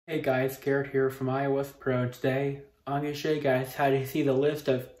Hey guys, Garrett here from iOS Pro. Today, I'm going to show you guys how to see the list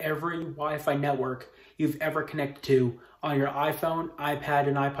of every Wi-Fi network you've ever connected to on your iPhone, iPad,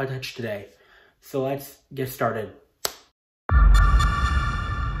 and iPod Touch today. So let's get started.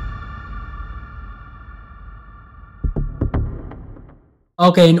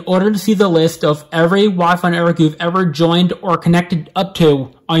 Okay, in order to see the list of every Wi-Fi network you've ever joined or connected up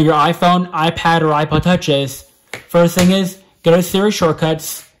to on your iPhone, iPad, or iPod Touches, first thing is go to SIRI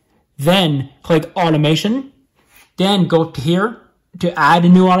shortcuts, then click automation, then go to here to add a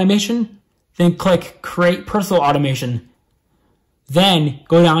new automation, then click create personal automation, then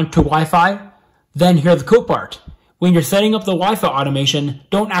go down to Wi-Fi, then here's the cool part. When you're setting up the Wi-Fi automation,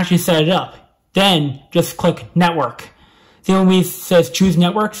 don't actually set it up, then just click network. Then when it says choose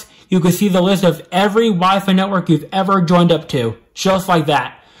networks, you can see the list of every Wi-Fi network you've ever joined up to, just like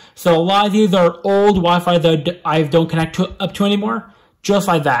that. So a lot of these are old Wi-Fi that I don't connect up to anymore, just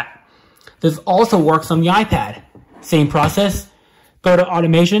like that. This also works on the iPad. Same process. Go to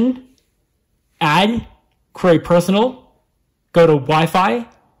automation, add, create personal, go to Wi-Fi,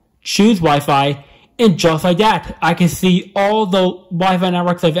 choose Wi-Fi, and just like that, I can see all the Wi-Fi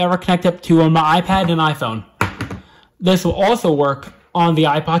networks I've ever connected up to on my iPad and iPhone. This will also work on the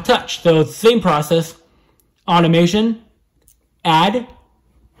iPod Touch. So same process, automation, add,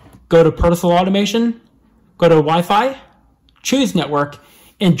 go to personal automation, go to Wi-Fi, choose network,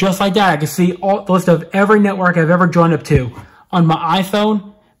 and just like that, I can see all the list of every network I've ever joined up to on my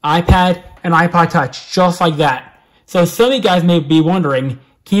iPhone, iPad, and iPod Touch, just like that. So some of you guys may be wondering,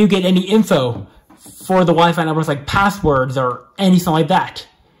 can you get any info for the Wi-Fi networks like passwords or anything like that?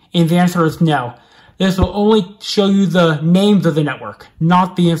 And the answer is no. This will only show you the names of the network,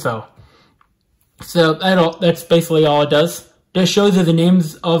 not the info. So that's basically all it does. This shows you the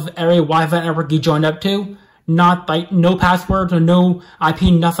names of every Wi-Fi network you joined up to, not like no passwords or no IP,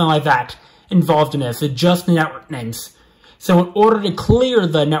 nothing like that involved in this. It's just the network names. So in order to clear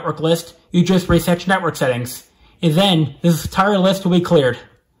the network list, you just reset your network settings. And then this entire list will be cleared.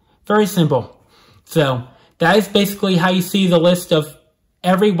 Very simple. So that is basically how you see the list of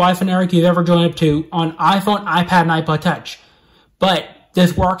every Wi-Fi network you've ever joined up to on iPhone, iPad, and iPod Touch. But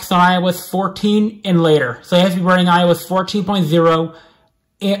this works on iOS 14 and later. So you have to be running iOS 14.0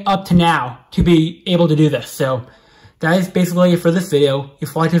 up to now to be able to do this. So that is basically it for this video.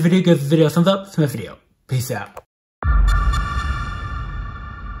 If you liked the video, give the video a thumbs up. See my video. Peace out.